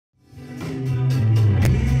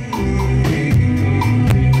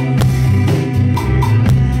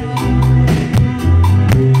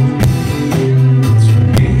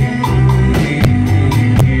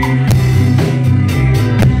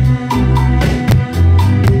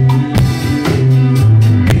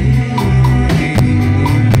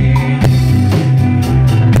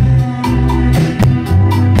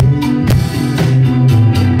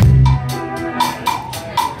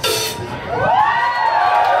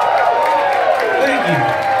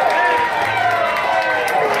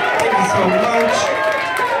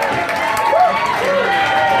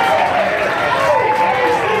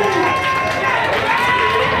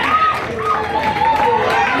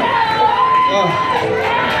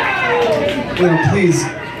Now, please,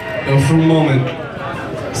 for a moment,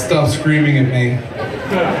 stop screaming at me.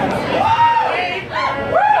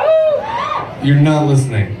 You're not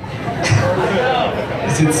listening.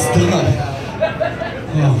 I said stop.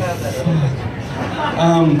 Oh, fuck.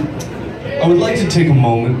 I would like to take a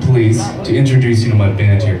moment, please, to introduce you to my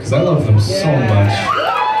band here, because I love them so much.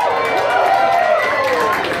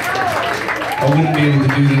 I wouldn't be able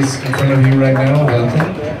to do this in front of you right now without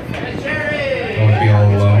them. I would be all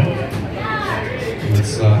alone.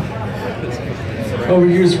 It's, over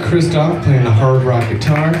here's Christoph playing the hard rock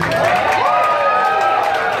guitar.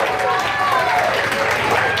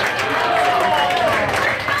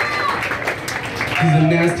 He's a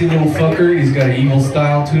nasty little fucker. He's got an evil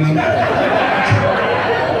style to him.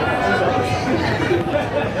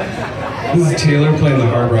 This is Taylor playing the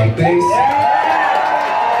hard rock bass.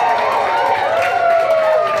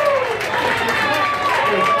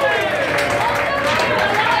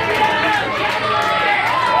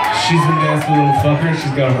 She's a nasty little fucker.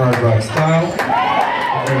 She's got a hard rock style.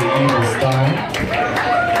 A very evil style.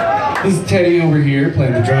 This is Teddy over here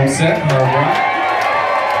playing the drum set, hard rock.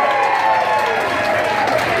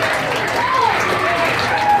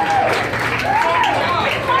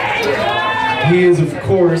 He is, of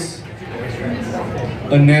course,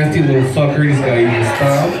 a nasty little fucker. He's got evil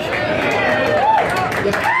style.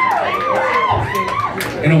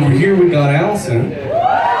 And over here we got Allison.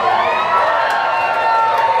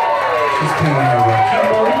 She's playing on her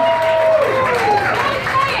keyboard.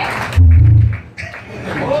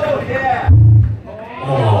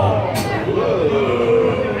 Oh.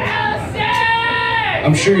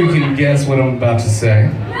 I'm sure you can guess what I'm about to say.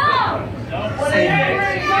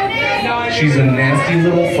 She's a nasty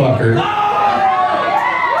little fucker.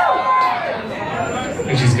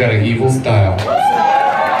 And she's got an evil style.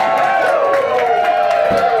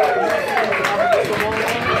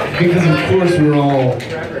 Because of course we're all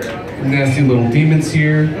nasty little demons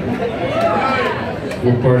here.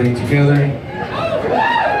 We're partying together.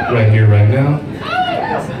 Right here, right now.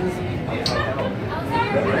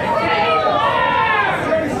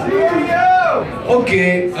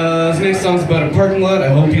 Okay, this next song's about a parking lot. I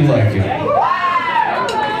hope you like it.